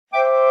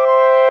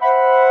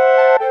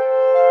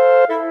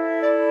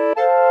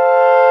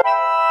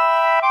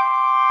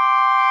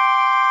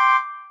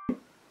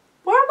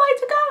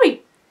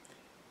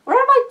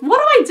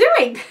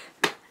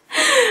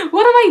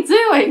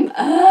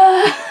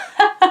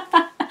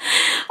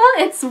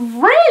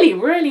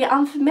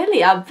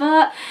unfamiliar,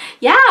 but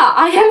yeah,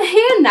 I am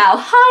here now.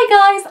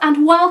 Hi guys,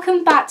 and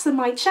welcome back to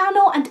my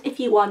channel, and if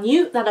you are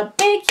new, then a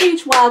big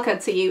huge welcome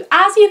to you.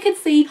 As you can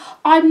see,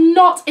 I'm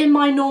not in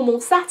my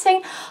normal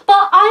setting,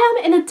 but I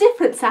am in a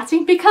different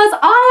setting because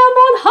I am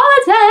on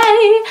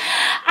holiday,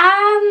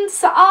 and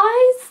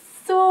I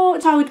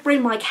thought I would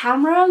bring my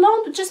camera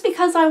along just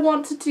because I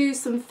want to do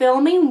some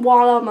filming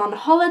while I'm on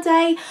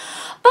holiday.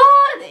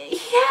 But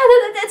yeah,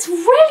 it's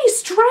really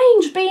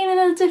strange being in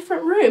a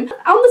different room.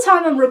 On the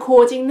time I'm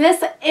recording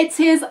this, it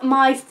is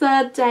my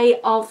third day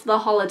of the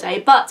holiday,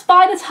 but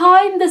by the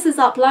time this is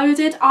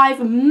uploaded, I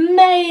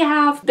may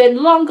have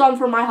been long gone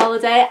from my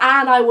holiday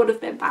and I would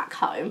have been back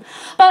home.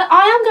 But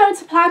I am going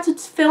to plan to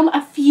film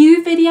a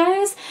few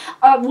videos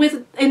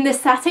in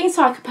this setting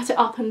so I can put it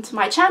up onto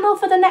my channel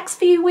for the next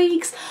few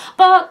weeks,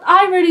 but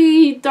I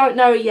really don't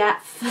know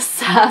yet for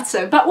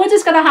certain, but we're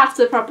just going to have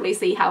to probably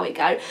see how it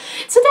goes.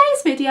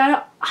 Today's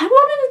video, I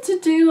wanted to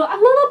do a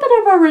little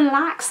bit of a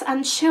relax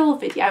and chill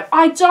video.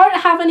 I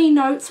don't have any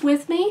notes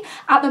with me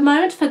at the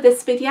moment for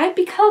this video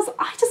because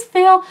I just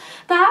feel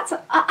that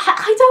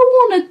I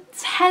don't want to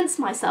tense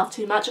myself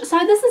too much. So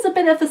this is a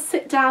bit of a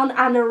sit down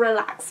and a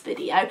relax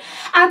video.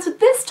 And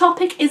this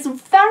topic is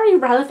very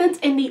relevant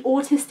in the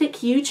autistic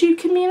YouTube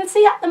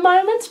community at the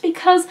moment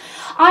because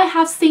I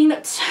have seen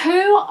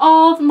two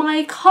of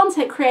my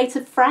content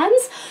creative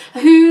friends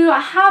who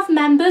have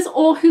members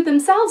or who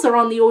themselves are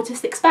on the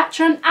autistic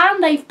spectrum,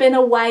 and they've been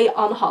away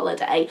on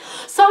holiday.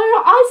 So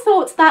I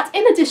thought that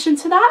in addition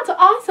to that,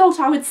 I thought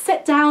I would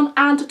sit down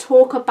and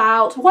talk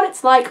about what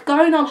it's like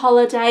going on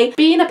holiday,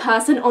 being a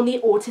person on the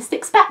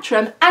autistic spectrum.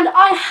 And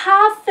I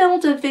have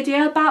filmed a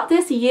video about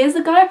this years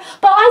ago,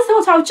 but I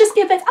thought I would just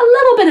give it a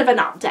little bit of an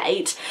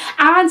update.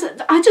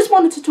 And I just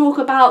wanted to talk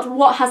about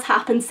what has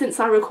happened since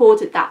I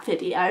recorded that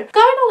video.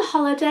 Going on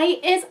holiday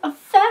is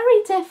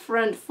very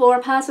different for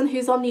a person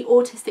who's on the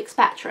autistic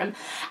spectrum,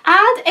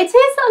 and it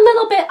is a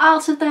little bit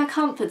out of their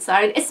comfort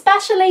zone,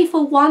 especially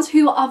for ones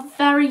who are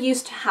very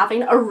used to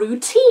having a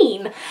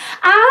routine.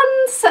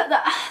 And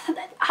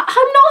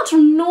I'm not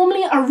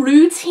normally a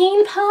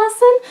routine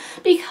person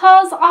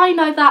because I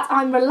know that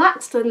I'm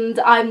relaxed and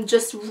I'm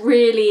just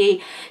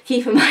really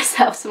keeping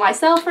myself to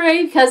myself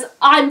really because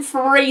I'm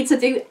free to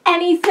do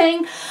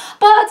anything.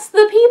 But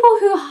the people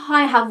who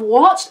I have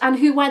watched and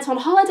who went on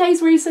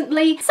holidays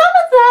recently, some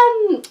of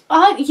them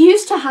aren't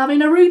used to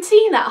having a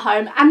routine at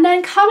home, and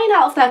then coming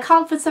out of their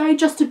comfort zone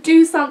just to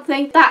do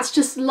something that's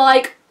just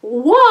like,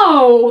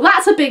 whoa,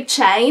 that's a big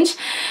change.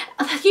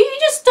 You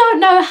just don't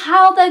know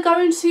how they're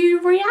going to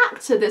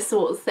react to this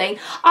sort of thing.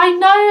 I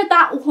know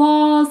that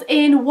was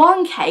in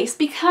one case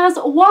because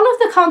one of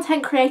the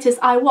content creators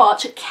I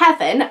watch,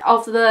 Kevin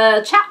of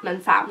the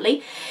Chapman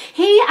family,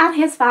 he and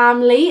his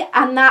family,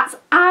 and that's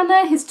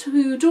Anna, his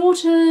two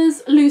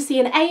daughters, Lucy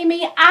and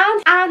Amy,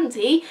 and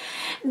Andy,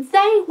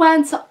 they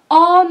went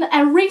on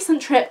a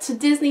recent trip to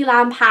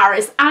Disneyland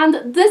Paris,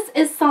 and this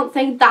is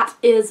something that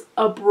is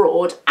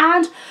abroad.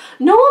 And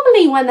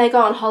normally when they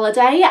go on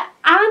holiday,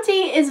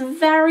 Andy is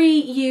very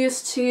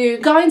used to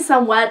going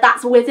somewhere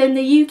that's within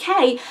the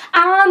UK,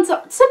 and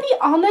to be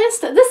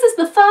honest, this is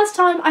the first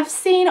time I've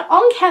seen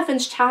on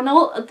Kevin's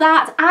channel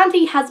that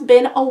Andy has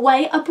been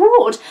away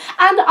abroad.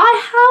 And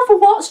I have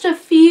watched a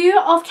few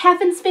of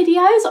Kevin's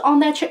videos on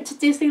their trip to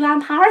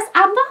Disneyland Paris,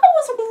 and that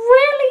was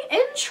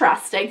really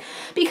interesting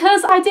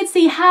because I did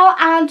see how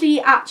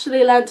Andy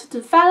actually learned to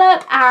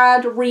develop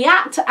and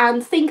react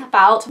and think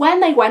about when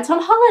they went on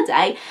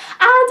holiday. And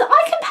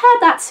I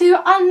compared that to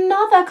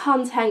another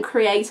content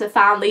creator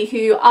family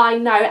who I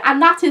know,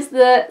 and that is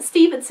the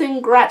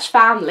Stephenson Grech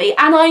family.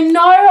 And I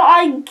know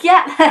I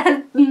get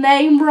their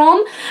name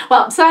wrong,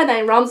 well,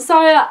 surname wrong, so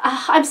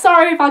I'm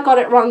sorry if I got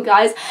it wrong,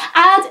 guys.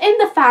 And in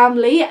the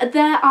family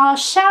there are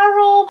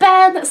Cheryl,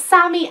 Ben,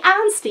 Sammy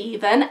and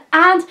Stephen,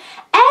 and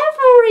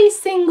every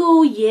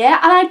single year,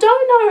 and I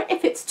don't know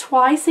if it's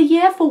twice a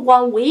year for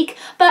 1 week,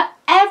 but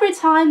every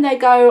time they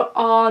go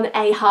on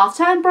a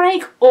half-term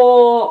break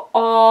or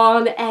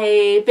on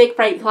a big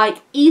break like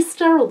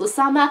Easter or the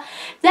summer,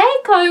 they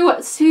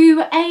go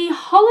to a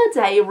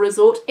holiday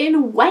resort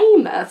in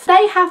Weymouth.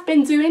 They have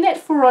been doing it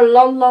for a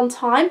long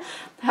time.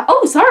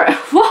 Oh, sorry.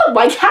 Whoa,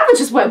 my camera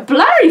just went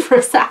blurry for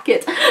a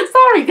second.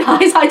 Sorry,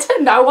 guys. I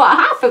didn't know what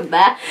happened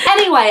there.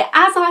 Anyway,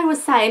 as I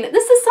was saying,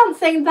 this is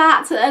something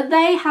that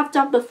they have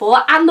done before,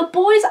 and the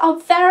boys are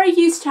very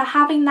used to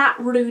having that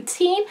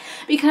routine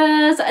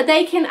because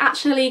they can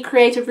actually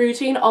create a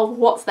routine of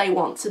what they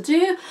want to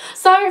do.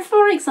 So,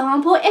 for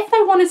example, if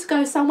they wanted to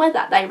go somewhere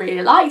that they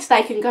really liked,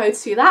 they can go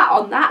to that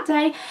on that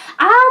day,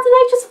 and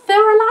they just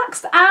feel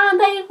relaxed and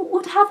they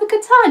would have a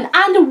good time.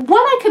 And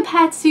when I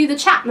compare to the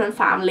Chapman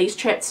family's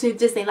trip, trip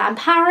to Disneyland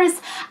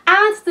Paris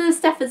and the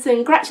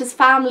Stephenson Grech's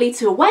family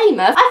to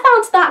Weymouth,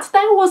 I found that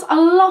there was a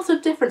lot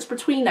of difference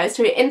between those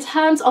two in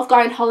terms of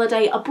going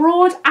holiday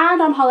abroad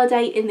and on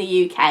holiday in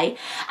the UK.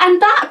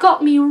 And that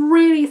got me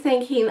really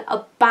thinking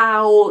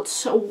about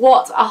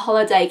what a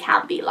holiday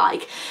can be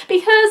like.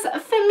 Because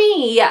for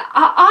me,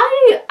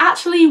 I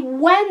actually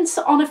went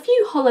on a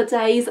few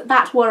holidays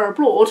that were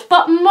abroad,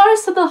 but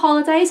most of the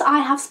holidays I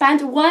have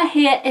spent were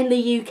here in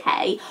the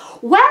UK.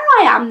 Where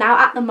I am now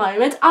at the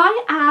moment,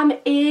 I am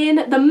in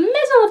the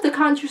middle of the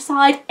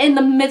countryside, in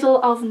the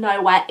middle of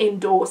nowhere in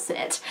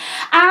Dorset.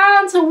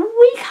 And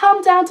we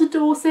come down to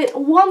Dorset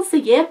once a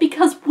year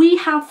because we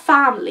have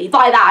family.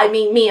 By that I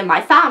mean me and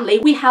my family.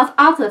 We have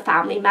other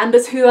family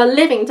members who are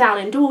living down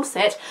in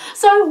Dorset.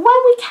 So when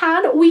we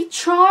can, we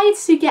try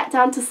to get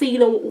down to see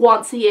them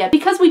once a year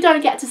because we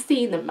don't get to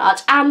see them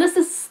much. And this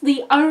is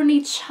the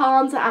only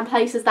chance and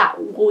places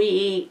that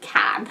we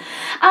can.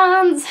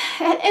 And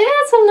it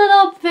is a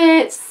little bit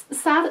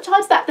sad at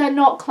times that they're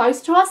not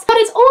close to us, but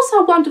it's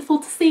also wonderful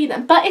to see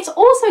them. But it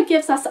also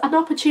gives us an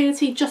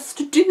opportunity just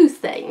to do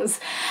things,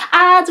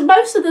 and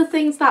most of the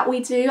things that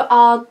we do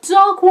are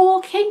dog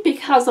walking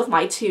because of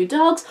my two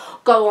dogs,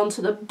 go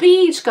onto the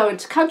beach, go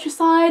into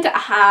countryside,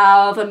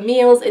 have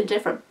meals in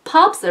different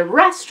pubs and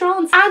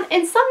restaurants, and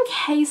in some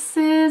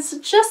cases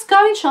just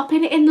going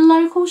shopping in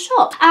local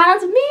shops.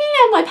 And me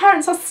and my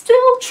parents are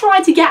still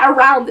trying to get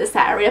around this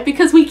area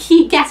because we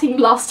keep getting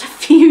lost a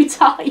few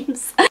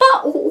times,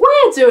 but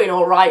we're doing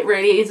all right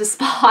really,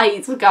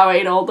 despite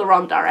going all the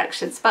wrong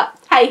directions. But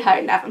hey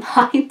ho, never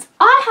mind.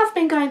 I have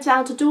been going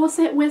down to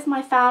Dorset with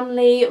my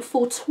family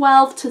for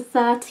 12 to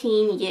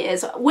 13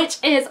 years, which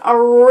is a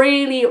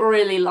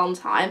really long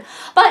time,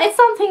 but it's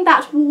something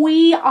that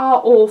we are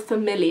all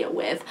familiar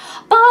with.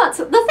 But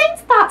the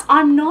things that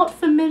I'm not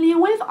familiar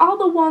with are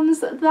the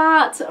ones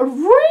that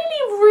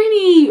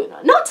really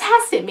not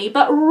tested me,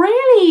 but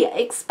really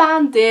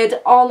expanded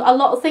on a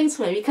lot of things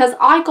for me, because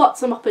I got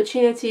some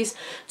opportunities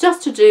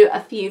just to do a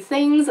few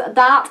things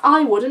that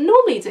I wouldn't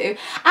normally do.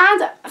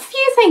 And a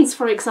few things,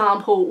 for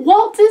example,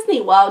 Walt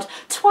Disney World.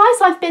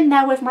 Twice I've been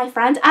there with my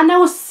friend and there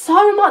was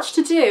so much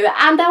to do,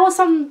 and there were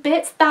some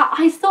bits that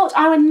I thought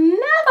I would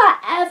never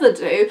ever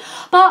do,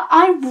 but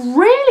I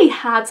really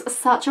had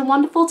such a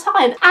wonderful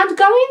time. And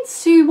going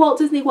to Walt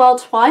Disney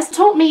World twice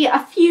taught me a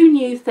few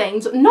new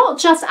things, not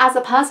just as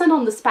a person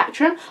on the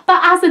spectrum,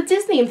 but as a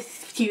Disney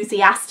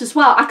enthusiast as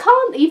well. I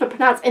can't even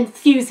pronounce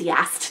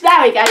enthusiast.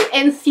 There we go,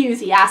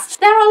 enthusiast.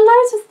 There are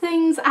loads of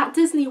things at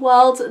Disney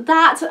World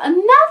that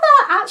never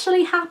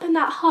actually happen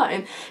at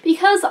home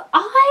because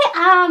I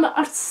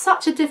am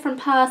such a different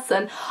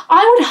person.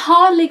 I would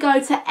hardly go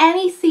to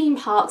any theme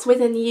parks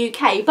within the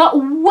UK, but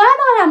when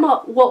I am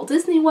at Walt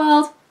Disney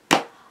World,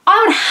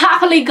 I would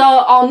happily go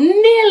on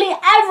nearly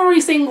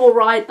every single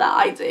ride that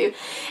I do,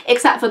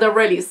 except for the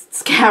really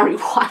scary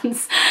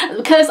ones,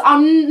 because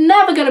I'm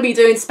never going to be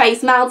doing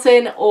Space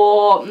Mountain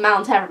or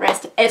Mount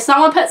Everest. If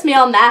someone puts me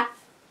on there,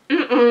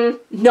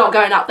 not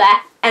going up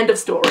there. End of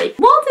story.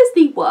 Walt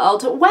Disney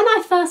World, when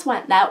I first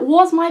went there,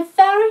 was my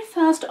very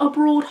first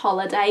abroad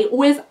holiday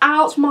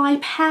without my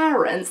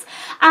parents,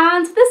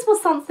 and this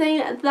was something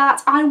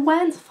that I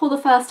went for the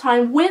first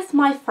time with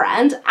my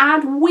friend,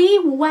 and we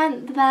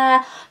went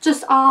there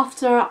just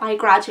after I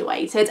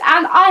graduated.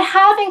 And I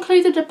have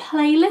included a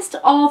playlist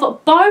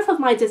of both of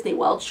my Disney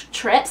World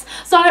trips,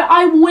 so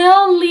I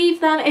will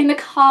leave them in the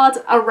card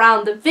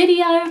around the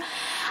video.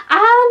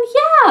 And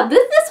yeah,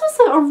 this was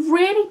a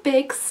really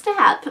big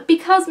step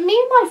because me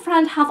and my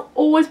friend have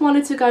always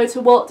wanted to go to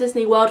Walt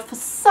Disney World for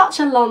such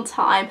a long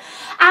time.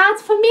 And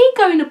for me,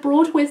 going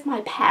abroad with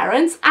my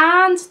parents,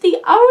 and the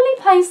only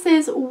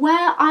places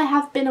where I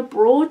have been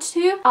abroad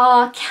to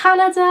are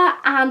Canada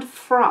and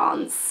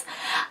France.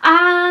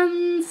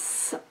 And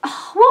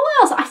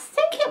what else? I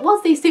think it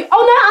was these two.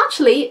 Oh no,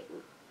 actually,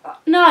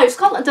 no,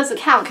 Scotland doesn't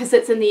count because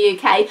it's in the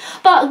UK.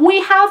 But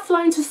we have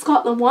flown to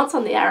Scotland once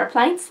on the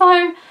aeroplane,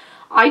 so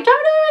I don't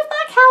know if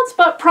that counts,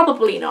 but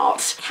probably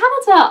not.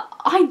 Canada,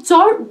 I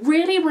don't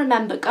really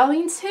remember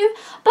going to,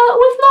 but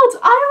with loads,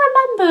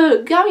 I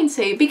remember going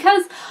to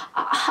because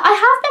I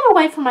have been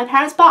away from my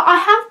parents, but I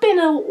have been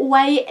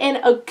away in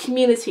a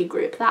community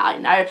group that I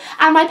know,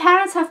 and my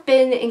parents have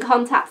been in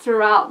contact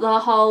throughout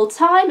the whole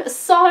time,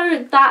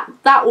 so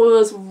that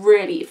was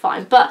really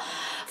fine. But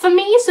for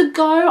me to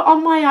go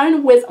on my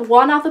own with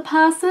one other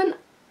person,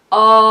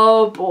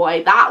 oh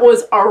boy, that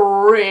was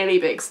a really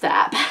big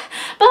step.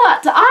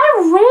 But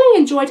I really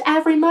enjoyed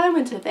every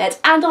moment of it,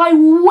 and I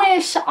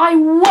wish I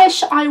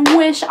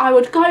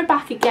would go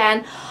back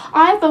again,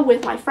 either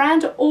with my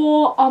friend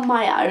or on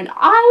my own.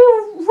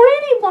 I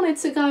really wanted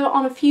to go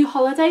on a few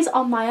holidays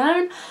on my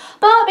own,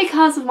 but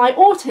because of my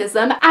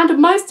autism and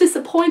most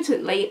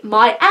disappointingly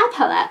my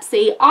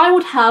epilepsy, I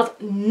would have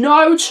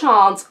no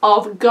chance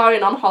of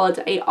going on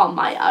holiday on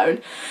my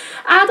own.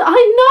 And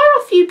I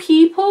know a few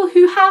people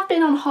who have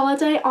been on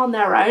holiday on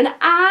their own,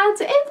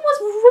 and it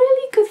was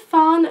really good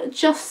fun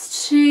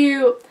just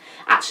to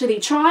actually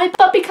try.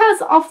 But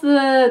because of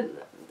the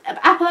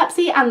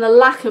epilepsy and the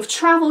lack of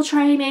travel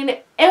training,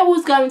 it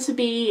was going to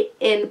be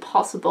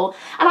impossible.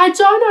 And I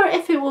don't know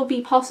if it will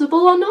be possible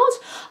or not,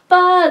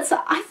 but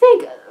I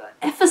think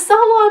for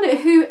someone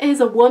who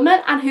is a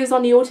woman and who's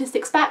on the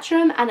autistic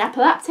spectrum and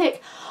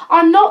epileptic,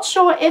 I'm not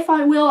sure if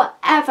I will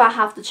ever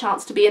have the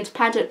chance to be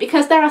independent,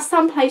 because there are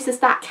some places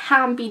that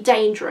can be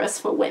dangerous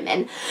for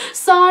women.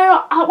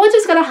 So we're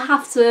just going to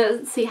have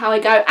to see how I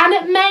go, and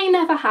it may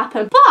never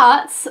happen.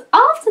 But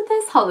after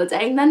this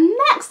holiday, the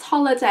next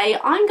holiday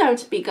I'm going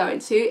to be going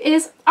to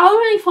is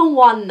only for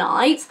one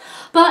night,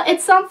 but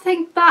it's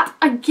something that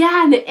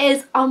again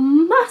is a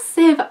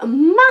massive,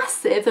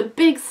 massive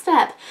big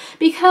step,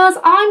 because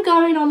I'm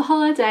going on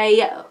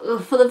holiday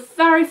for the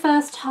very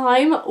first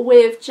time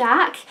with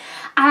Jack.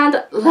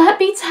 And let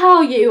me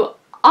tell you,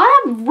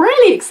 I am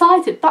really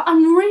excited, but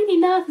I'm really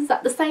nervous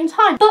at the same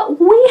time. But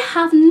we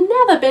have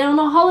never been on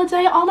a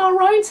holiday on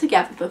our own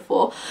together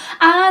before.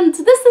 And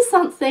this is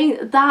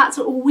something that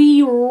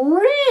we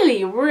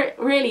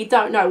really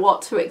don't know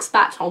what to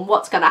expect on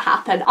what's going to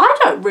happen. I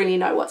don't really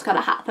know what's going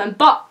to happen,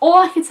 but all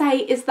I can say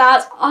is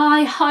that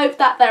I hope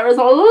that there is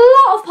a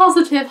lot of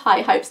positive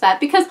high hopes there,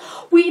 because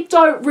we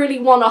don't really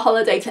want a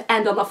holiday to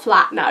end on a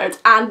flat note,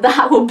 and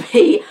that will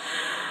be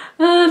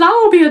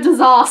a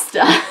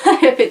disaster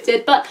if it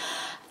did. But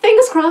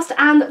fingers crossed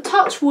and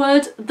touch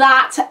wood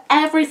that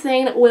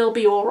everything will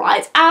be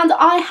alright, and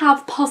I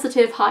have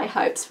positive high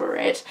hopes for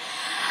it.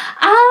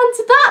 And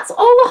that's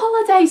all the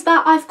holidays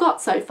that I've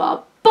got so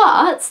far.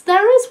 But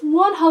there is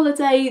one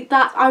holiday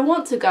that I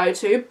want to go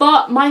to,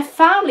 but my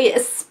family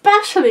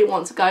especially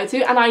want to go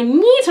to, and I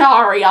need to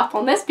hurry up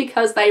on this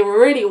because they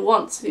really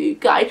want to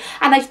go,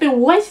 and they've been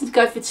waiting to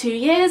go for 2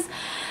 years.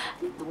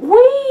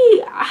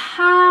 We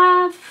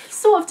have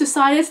sort of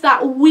decided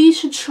that we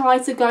should try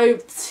to go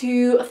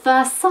to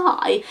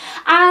Versailles,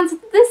 and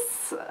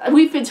this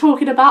we've been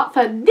talking about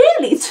for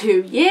nearly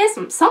 2 years,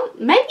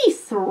 maybe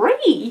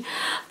 3,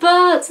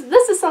 but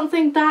this is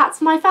something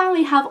that my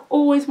family have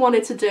always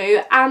wanted to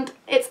do, and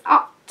it's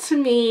up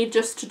to me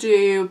just to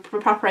do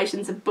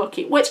preparations and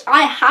booking, which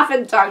I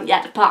haven't done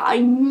yet, but I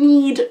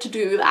need to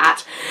do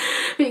that,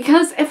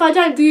 because if I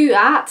don't do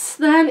that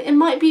then it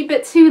might be a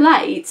bit too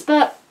late.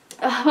 But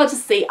we'll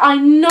just see. I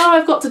know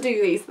I've got to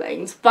do these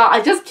things, but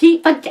I just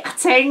keep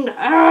forgetting.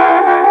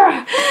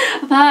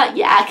 But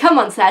yeah, come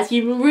on, Saz,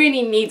 you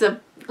really need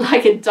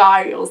like a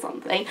diary or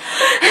something.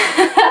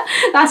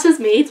 That's just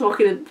me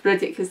talking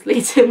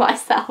ridiculously to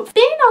myself.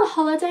 Being on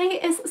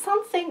holiday is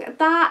something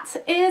that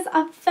is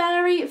a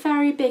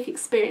very big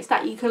experience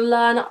that you can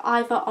learn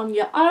either on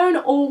your own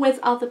or with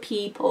other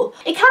people.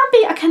 It can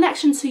be a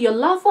connection to your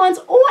loved ones,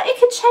 or it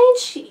could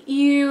change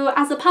you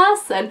as a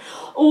person,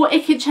 or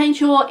it could change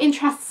your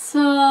interests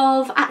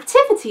of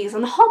activities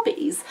and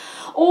hobbies,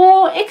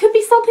 or it could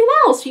be something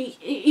else.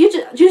 You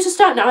just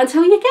don't know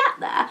until you get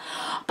there.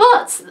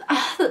 But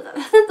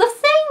the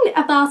thing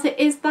about it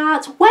is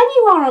that when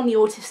you are on the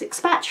autistic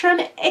spectrum,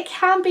 it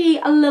can be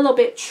a little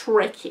bit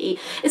tricky,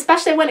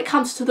 especially when it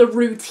comes to the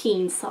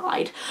routine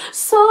side.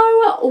 So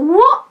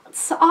what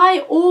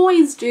I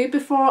always do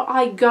before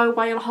I go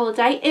away on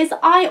holiday is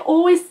I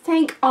always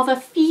think of a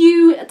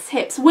few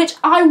tips, which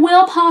I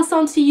will pass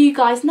on to you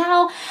guys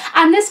now,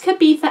 and this could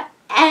be for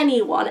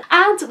anyone.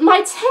 And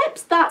my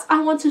tips that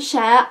I want to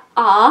share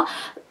are: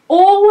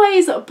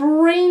 always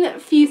bring a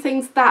few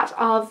things that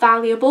are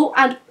valuable,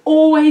 and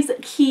always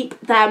keep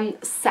them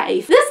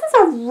safe. This is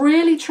a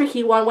really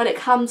tricky one when it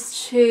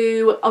comes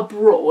to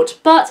abroad,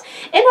 but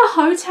in a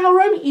hotel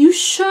room you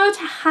should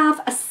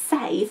have a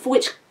safe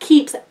which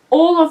keeps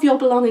all of your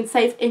belongings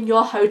safe in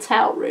your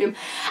hotel room.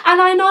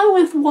 And I know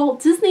with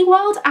Walt Disney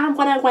World and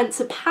when I went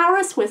to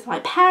Paris with my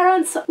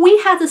parents, we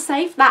had a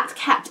safe that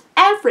kept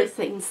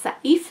everything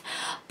safe,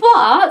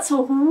 but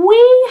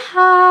we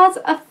had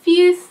a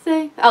few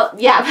things. Oh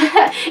yeah,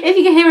 if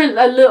you can hear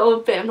a little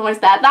bit of noise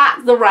there,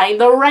 that's the rain.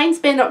 The rain's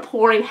been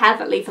pouring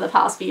heavily for the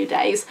past few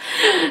days,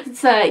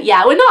 so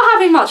yeah, we're not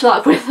having much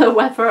luck with the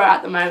weather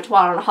at the moment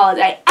while we're on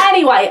holiday.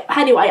 Anyway,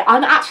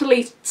 I'm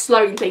actually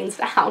slowing things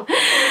down.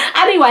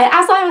 Anyway,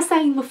 as I was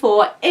saying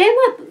before, in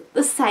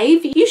the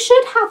safe, you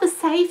should have a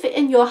safe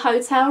in your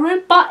hotel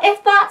room, but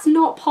if that's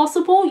not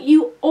possible,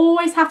 you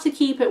always have to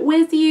keep it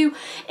with you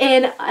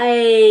in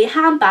a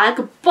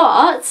handbag.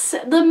 But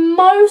the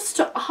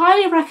most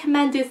highly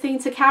recommended thing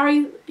to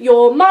carry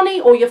your money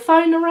or your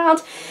phone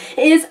around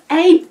is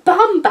a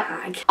bum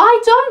bag.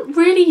 I don't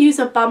really use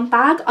a bum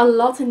bag a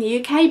lot in the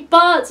UK,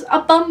 but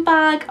a bum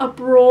bag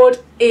abroad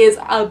is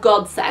a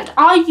godsend.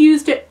 I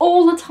used it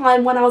all the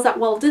time when I was at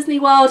Walt Disney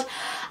World,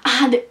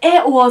 and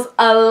it was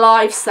a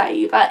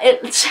lifesaver.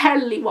 It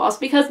generally was,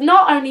 because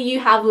not only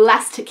you have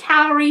less to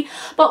carry,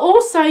 but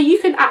also you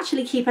can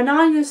actually keep an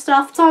eye on your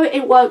stuff so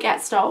it won't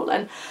get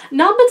stolen.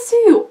 Number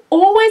 2,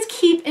 always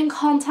keep in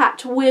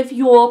contact with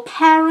your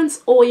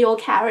parents or your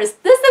carers.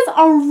 This is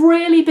a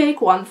really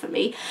big one for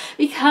me,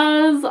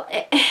 because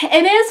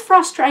it is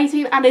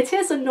frustrating and it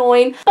is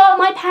annoying, but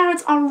my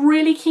parents are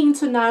really keen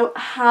to know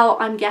how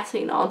I'm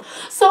getting on.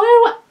 So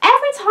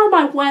every time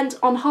I went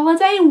on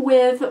holiday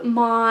with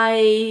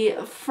my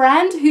my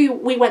friend who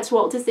we went to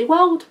Walt Disney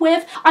World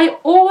with, I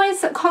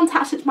always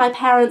contacted my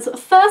parents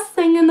first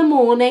thing in the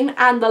morning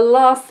and the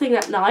last thing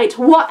at night,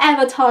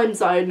 whatever time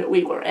zone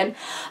we were in.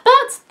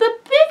 But the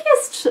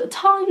biggest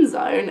time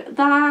zone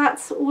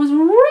that was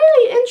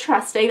really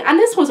interesting, and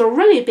this was a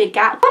really big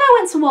gap, when I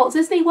went to Walt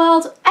Disney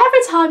World,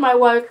 every time I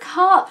woke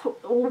up,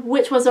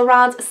 which was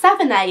around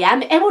 7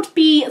 AM, it would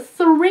be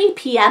 3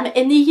 PM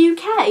in the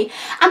UK,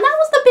 and that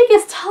was the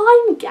biggest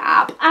time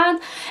gap, and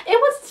it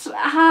would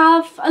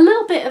have a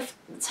little bit of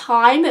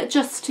time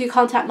just to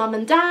contact mum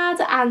and dad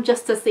and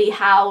just to see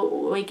how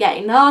we're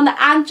getting on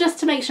and just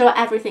to make sure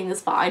everything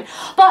is fine.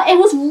 But it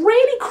was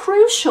really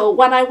crucial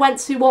when I went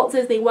to Walt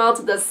Disney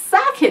World the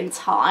second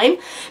time,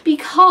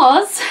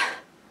 because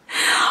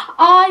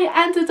I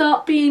ended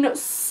up being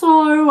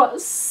so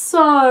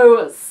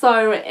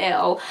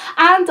ill,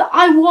 and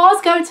I was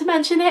going to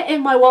mention it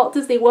in my Walt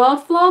Disney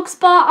World vlogs,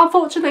 but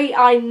unfortunately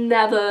I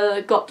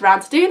never got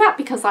around to doing that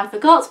because I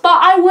forgot.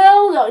 But I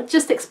will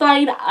just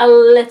explain a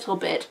little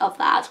bit of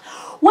that.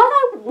 When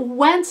I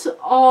went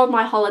on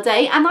my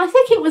holiday, and I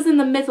think it was in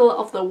the middle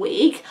of the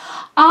week,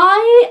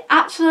 I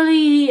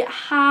actually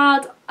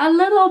had a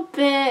little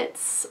bit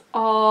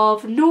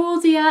of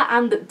nausea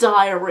and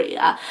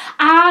diarrhea,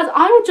 and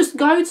I would just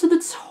go to the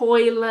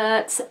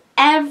toilet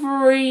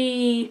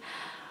every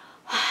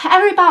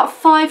about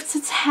 5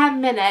 to 10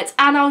 minutes,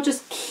 and I'll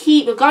just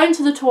keep going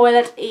to the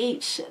toilet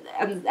each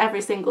and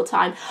every single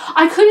time.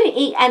 I couldn't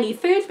eat any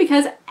food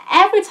because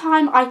every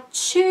time I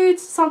chewed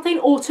something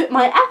or took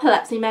my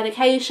epilepsy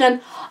medication,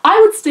 I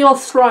would still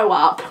throw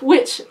up,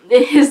 which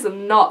is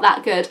not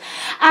that good.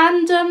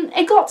 And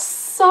it got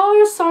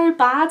so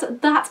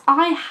bad that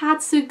I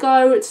had to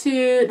go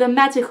to the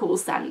medical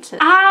centre.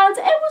 And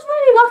it was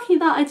really lucky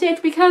that I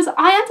did, because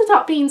I ended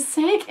up being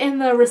sick in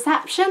the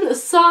reception,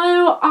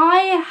 so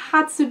I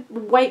had to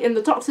wait in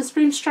the doctor's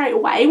room straight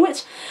away,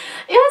 which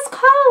it was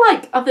kind of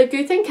like a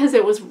good thing because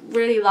it was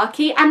really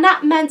lucky, and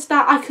that meant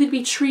that I could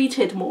be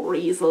treated more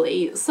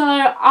easily. So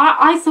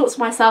I thought to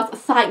myself,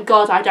 thank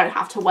God I don't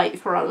have to wait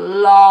for a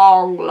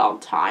long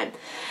time.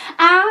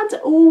 And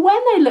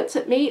when they looked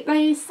at me,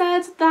 they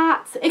said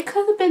that it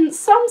could have been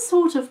some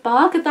sort of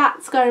bug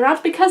that's going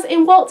around, because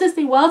in Walt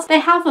Disney World they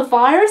have a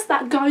virus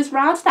that goes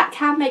around that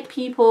can make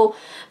people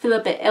feel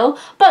a bit ill.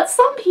 But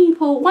some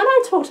people, when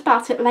I talked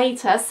about it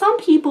later, some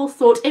people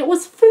thought it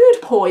was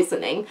food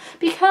poisoning,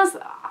 because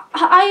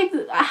I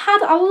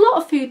had a lot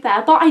of food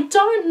there, but I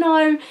don't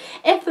know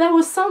if there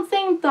was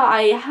something that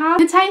I had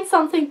contained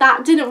something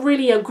that didn't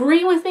really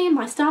agree with me in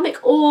my stomach,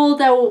 or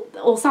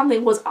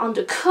something was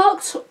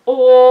undercooked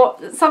or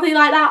something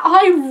like that.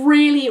 I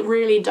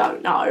really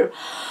don't know.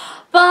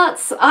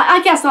 But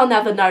I guess I'll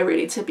never know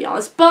really, to be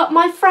honest. But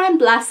my friend,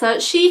 bless her,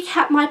 she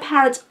kept my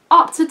parents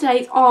up to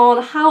date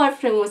on how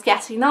everything was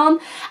getting on,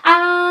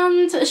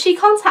 and she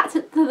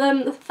contacted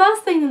them the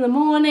first thing in the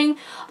morning,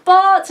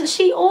 but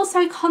she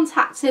also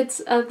contacted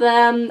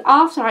them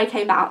after I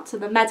came out to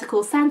the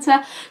medical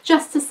centre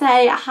just to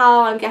say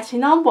how I'm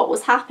getting on, what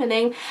was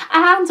happening.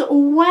 And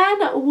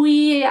when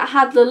we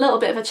had a little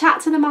bit of a chat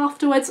to them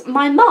afterwards,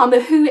 my mum,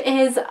 who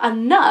is a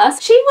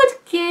nurse, she would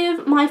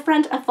give my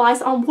friend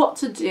advice on what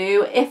to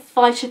do if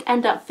I should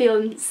end up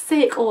feeling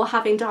sick or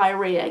having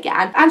diarrhea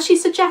again, and she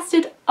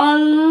suggested a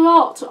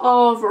lot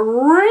of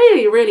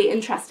really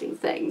interesting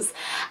things.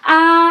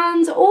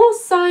 And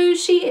also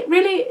she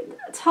really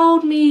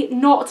told me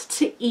not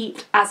to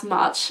eat as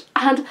much,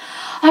 and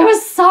I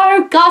was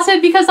so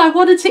gutted because I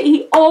wanted to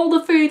eat all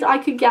the food I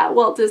could get at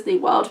Walt Disney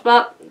World,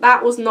 but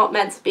that was not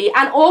meant to be.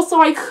 And also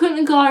I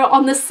couldn't go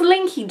on the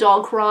Slinky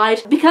Dog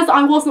ride because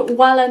I wasn't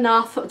well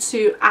enough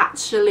to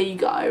actually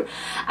go.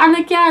 And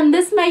again,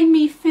 this made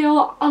me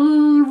feel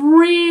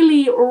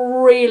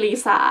really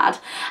sad,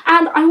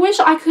 and I wish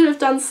I could have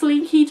done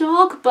Slinky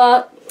Dog,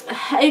 but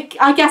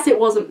I guess it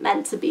wasn't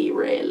meant to be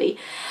really.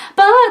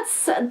 But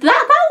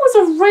that was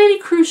a really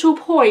crucial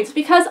point,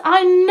 because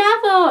I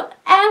never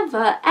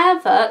ever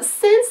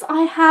since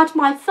I had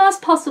my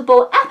first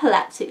possible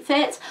epileptic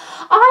fit,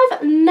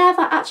 I've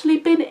never actually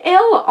been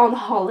ill on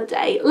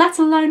holiday, let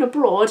alone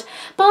abroad.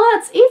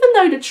 But even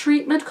though the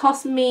treatment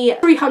cost me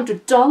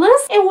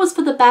 $300, it was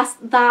for the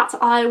best that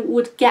I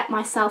would get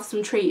myself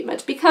some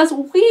treatment, because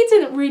we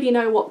didn't really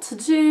know what to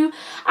do,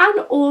 and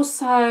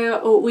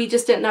also we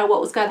just didn't know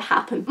what was going to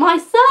happen. My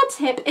third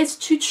tip is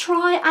to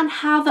try and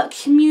have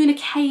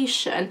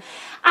communication.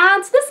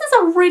 And this is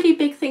a really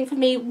big thing for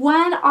me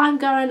when I'm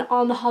going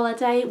on the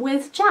holiday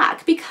with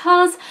Jack,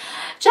 because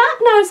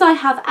Jack knows I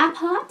have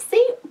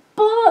epilepsy,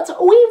 but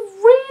we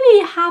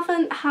really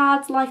haven't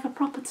had like a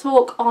proper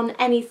talk on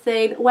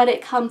anything when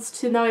it comes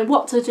to knowing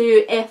what to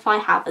do if I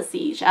have a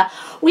seizure.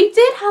 We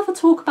did have a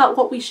talk about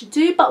what we should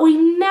do, but we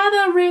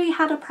never really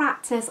had a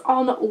practice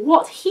on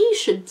what he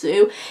should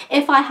do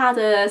if I had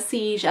a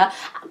seizure.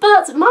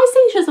 But my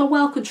seizures are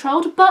well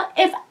controlled, but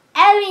if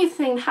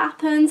anything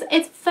happens,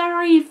 it's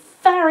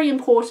very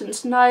important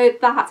to know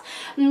that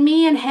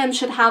me and him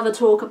should have a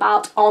talk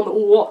about on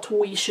what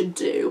we should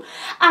do.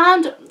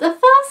 And the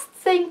first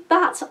thing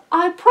that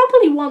I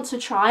probably want to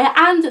try,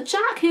 and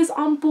Jack is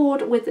on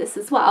board with this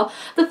as well,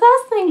 the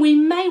first thing we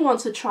may want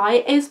to try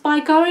is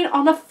by going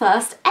on a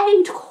first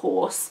aid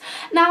course.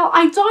 Now,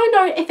 I don't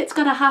know if it's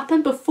going to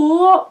happen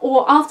before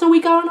or after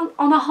we go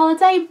on a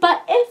holiday,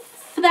 but if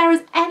there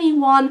is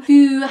anyone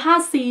who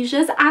has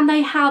seizures and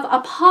they have a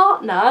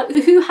partner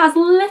who has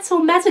little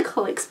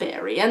medical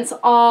experience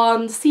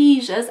on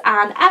seizures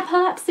and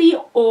epilepsy,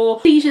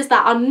 or seizures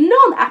that are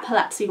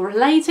non-epilepsy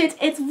related,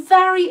 it's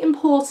very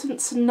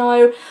important to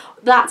know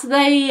that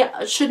they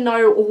should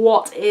know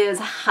what is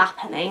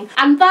happening.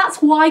 And that's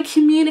why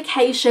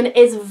communication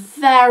is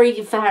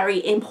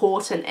very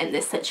important in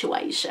this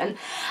situation.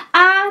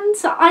 And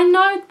I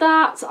know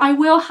that I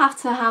will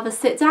have to have a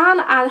sit down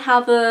and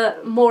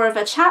have more of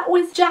a chat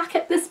with Jack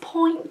at this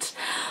point,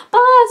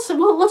 but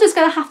we're just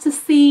going to have to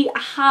see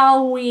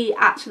how we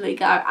actually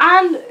go,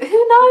 and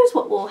who knows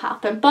what will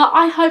happen. But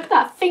I hope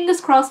that, fingers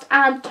crossed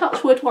and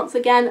touch wood once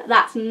again,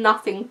 that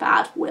nothing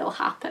bad will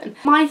happen.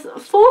 My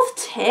fourth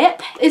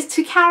tip is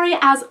to carry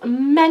as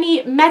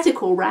many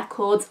medical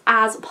records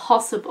as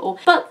possible.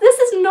 But this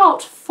is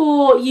not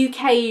for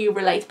UK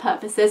related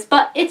purposes,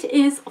 but it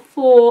is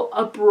for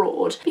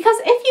abroad. Because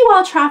if you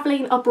are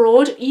travelling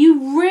abroad,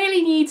 you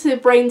really need to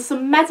bring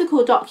some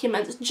medical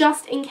documents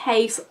just in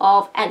case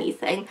of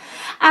anything.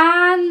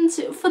 And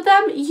for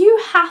them, you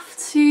have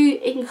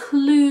to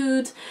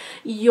include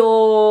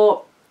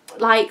your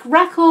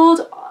record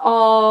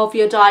of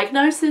your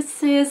diagnoses.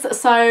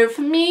 So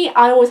for me,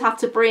 I always have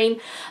to bring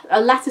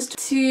letters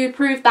to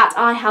prove that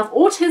I have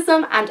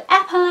autism and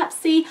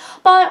epilepsy,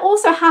 but I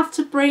also have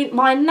to bring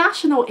my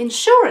national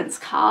insurance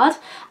card,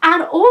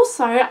 and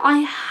also I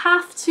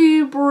have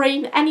to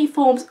bring any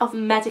forms of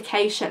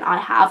medication I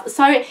have.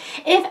 So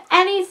if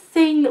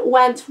anything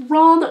went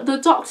wrong, the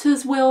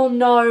doctors will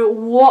know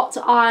what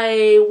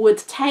I would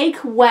take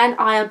when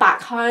I am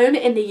back home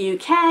in the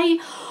UK,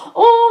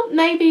 or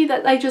maybe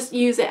that they just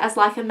use it as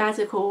like a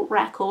medical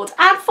record.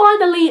 And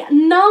finally,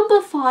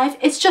 number 5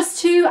 is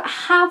just to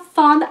have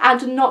fun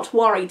and not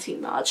worry too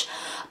much.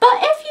 But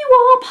if you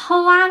are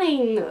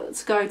planning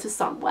to go to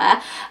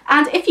somewhere,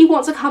 and if you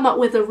want to come up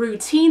with a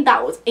routine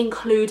that would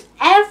include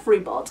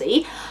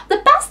everybody,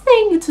 the best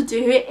thing to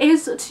do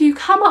is to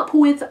come up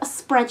with a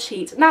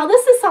spreadsheet. Now,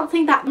 this is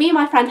something that me and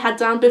my friend had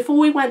done before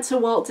we went to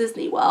Walt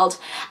Disney World,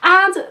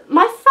 and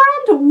my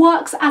friend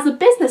works as a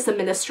business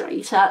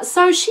administrator,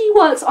 so she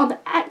works on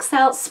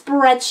Excel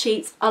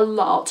spreadsheets a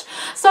lot.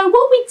 So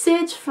what we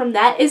did from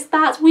there is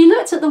that we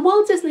looked at the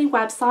Walt Disney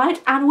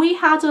website and we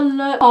had a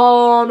look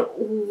on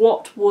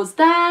what was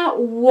there,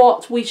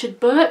 what we should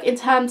book in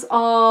terms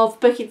of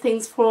booking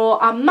things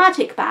for our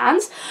magic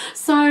bands.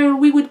 So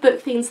we would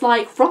book things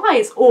like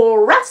rides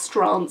or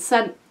restaurants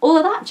and all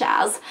of that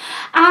jazz,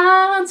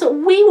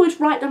 and we would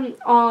write them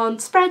on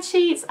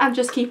spreadsheets and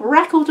just keep a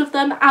record of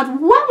them. And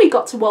when we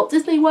got to Walt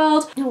Disney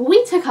World,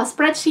 we took our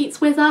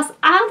spreadsheets with us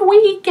and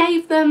we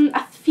gave them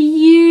a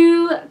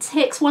few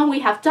ticks when we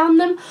have done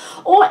them,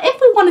 or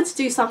if we wanted to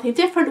do something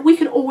different, we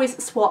could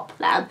always swap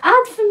them.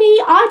 And for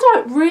me, I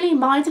don't really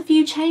mind a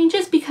few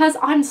changes because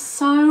I'm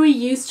so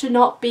used to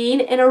not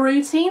being in a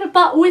routine,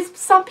 but with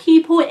some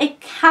people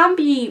it can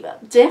be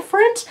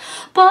different.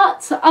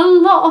 But a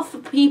lot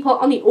of people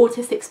on the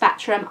autistic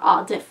spectrum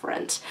are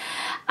different,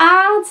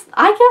 and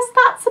I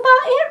guess that's about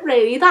it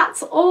really.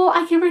 That's all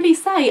I can really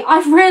say.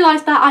 I've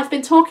realised that I've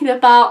been talking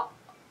about,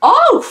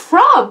 oh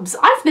crumbs,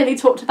 I've nearly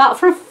talked about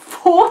for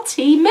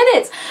 40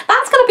 minutes.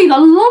 That's going to be the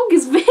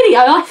longest video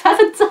I've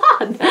ever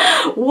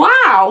done.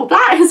 Wow,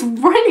 that is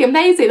really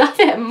amazing. I've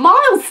hit a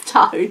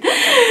milestone.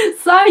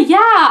 So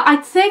yeah,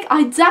 I think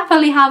I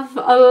definitely have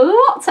a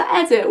lot to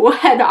edit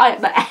when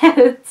I'm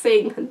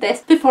editing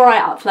this before I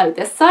upload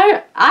this.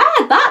 So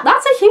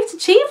that's a huge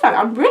achievement.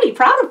 I'm really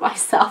proud of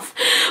myself.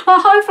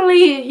 Well,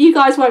 hopefully you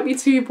guys won't be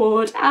too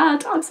bored,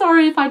 and I'm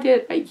sorry if I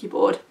did make you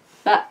bored,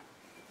 but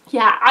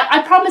yeah,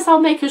 I promise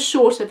I'll make a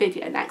shorter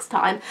video next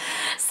time.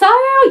 So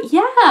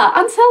yeah,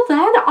 until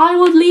then, I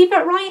will leave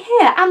it right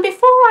here. And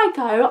before I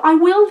go, I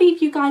will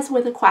leave you guys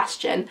with a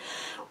question.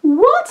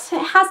 What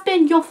has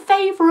been your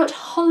favourite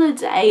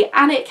holiday?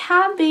 And it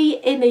can be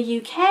in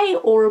the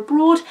UK or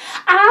abroad.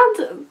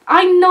 And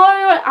I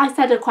know I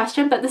said a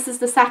question, but this is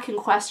the second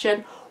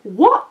question.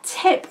 What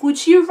tip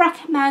would you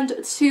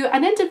recommend to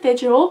an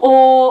individual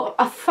or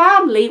a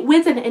family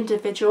with an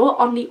individual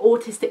on the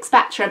autistic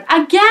spectrum?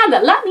 Again,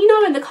 let me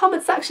know in the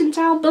comment section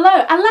down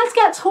below and let's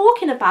get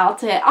talking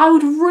about it. I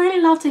would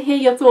really love to hear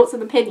your thoughts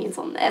and opinions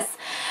on this.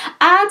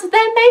 And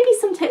there may be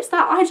some tips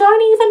that I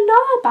don't even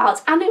know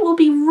about, and it will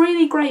be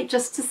really great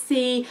just to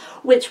see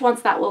which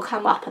ones that will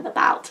come up and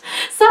about.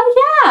 So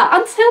yeah,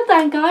 until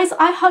then guys,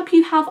 I hope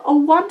you have a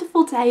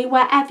wonderful day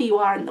wherever you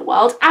are in the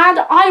world, and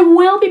I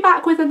will be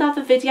back with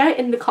another video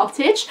in the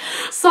cottage,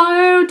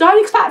 so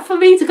don't expect for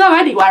me to go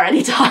anywhere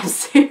anytime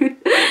soon.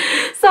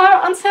 So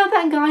until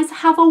then guys,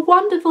 have a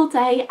wonderful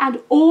day and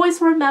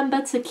always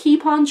remember to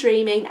keep on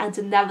dreaming and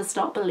to never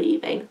stop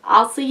believing.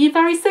 I'll see you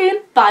very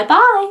soon. Bye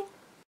bye.